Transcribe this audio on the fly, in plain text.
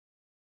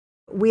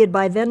we had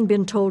by then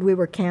been told we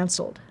were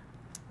canceled.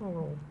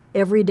 Oh.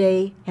 Every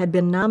Day had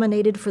been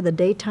nominated for the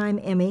Daytime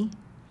Emmy,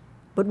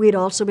 but we had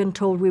also been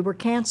told we were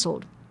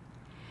canceled.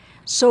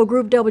 So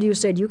Group W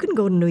said, you can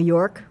go to New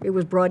York. It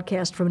was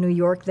broadcast from New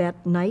York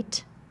that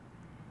night,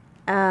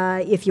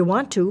 if you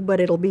want to, but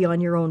it'll be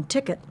on your own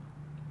ticket.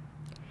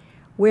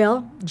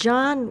 Well,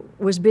 John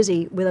was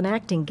busy with an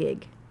acting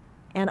gig,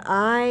 and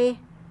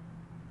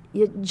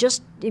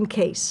just in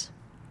case,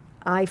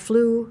 I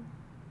flew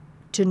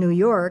to New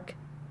York,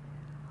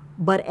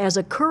 but as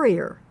a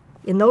courier.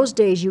 In those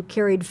days, you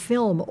carried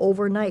film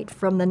overnight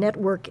from the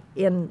network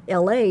in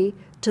L.A.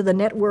 to the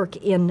network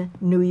in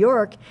New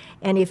York,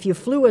 and if you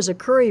flew as a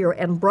courier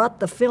and brought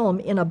the film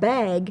in a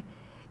bag,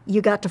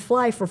 you got to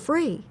fly for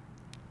free.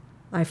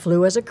 I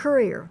flew as a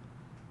courier.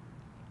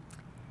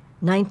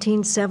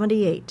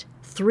 1978,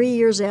 3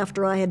 years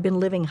after I had been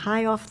living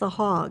high off the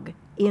hog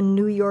in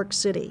New York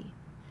City.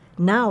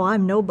 Now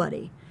I'm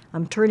nobody.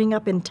 I'm turning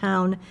up in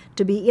town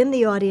to be in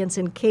the audience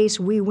in case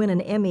we win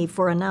an Emmy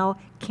for a now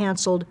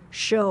canceled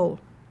show.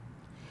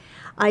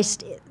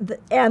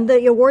 And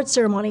the award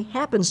ceremony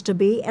happens to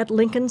be at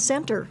Lincoln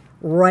Center,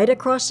 right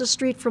across the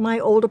street from my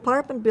old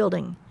apartment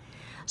building.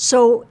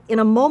 So in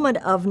a moment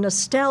of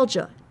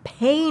nostalgia,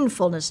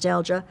 painful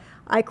nostalgia,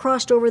 I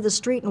crossed over the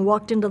street and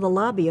walked into the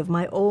lobby of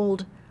my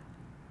old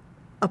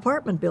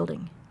apartment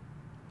building.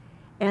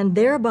 And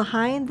there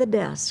behind the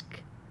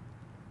desk,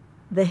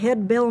 the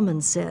head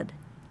bellman said,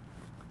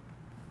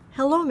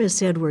 "Hello,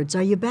 Miss Edwards,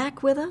 are you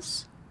back with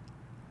us?"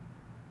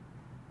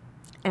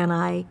 And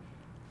I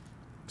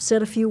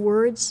said a few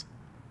words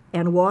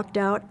and walked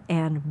out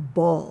and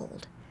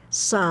bawled,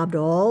 sobbed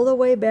all the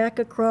way back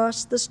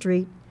across the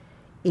street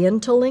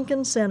into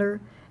Lincoln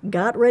Center,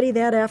 got ready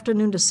that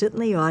afternoon to sit in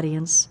the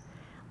audience,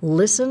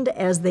 listened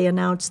as they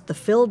announced the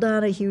Phil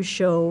Donahue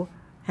show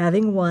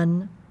having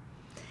won.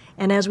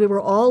 And as we were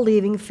all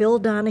leaving, Phil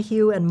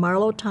Donahue and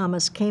Marlo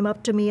Thomas came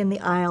up to me in the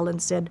aisle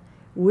and said,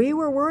 "We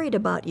were worried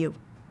about you.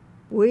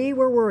 We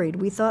were worried.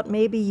 We thought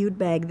maybe you'd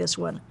bag this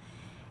one."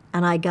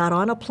 And I got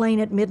on a plane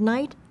at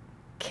midnight,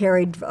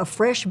 carried a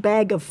fresh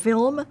bag of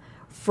film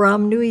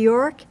from New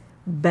York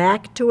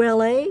back to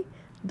L.A.,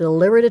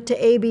 delivered it to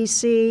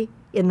ABC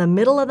in the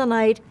middle of the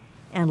night,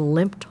 and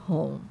limped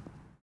home.